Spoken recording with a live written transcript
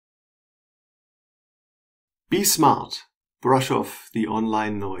Be smart. Brush off the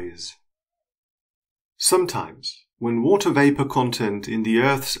online noise. Sometimes, when water vapor content in the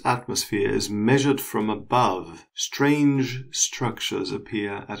Earth's atmosphere is measured from above, strange structures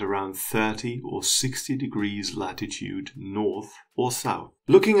appear at around 30 or 60 degrees latitude north or south.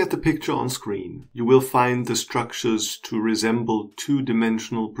 Looking at the picture on screen, you will find the structures to resemble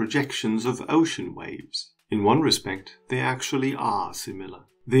two-dimensional projections of ocean waves. In one respect, they actually are similar.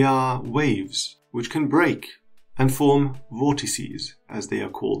 They are waves which can break and form vortices, as they are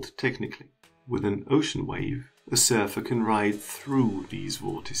called technically. With an ocean wave, a surfer can ride through these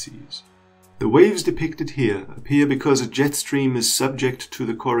vortices. The waves depicted here appear because a jet stream is subject to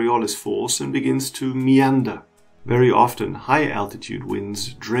the Coriolis force and begins to meander. Very often, high-altitude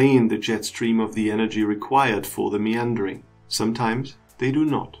winds drain the jet stream of the energy required for the meandering. Sometimes they do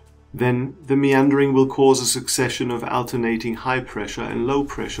not. Then, the meandering will cause a succession of alternating high-pressure and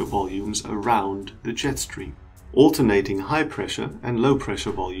low-pressure volumes around the jet stream. Alternating high-pressure and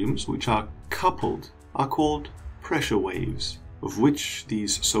low-pressure volumes, which are coupled, are called pressure waves, of which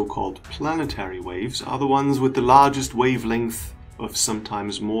these so-called planetary waves are the ones with the largest wavelength of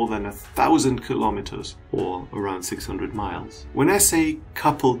sometimes more than 1,000 kilometers, or around 600 miles. When I say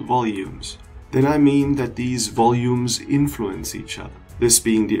coupled volumes, then I mean that these volumes influence each other. This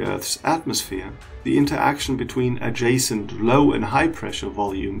being the Earth's atmosphere, the interaction between adjacent low and high pressure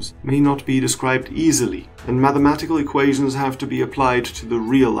volumes may not be described easily, and mathematical equations have to be applied to the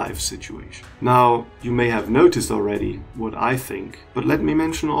real-life situation. Now, you may have noticed already what I think, but let me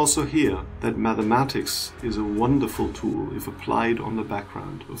mention also here that mathematics is a wonderful tool if applied on the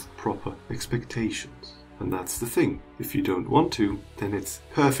background of proper expectations. And that's the thing. If you don't want to, then it's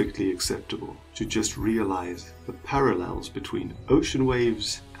perfectly acceptable to just realize the parallels between ocean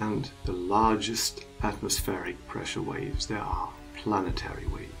waves and the largest atmospheric pressure waves there are, planetary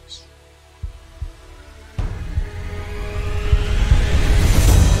waves.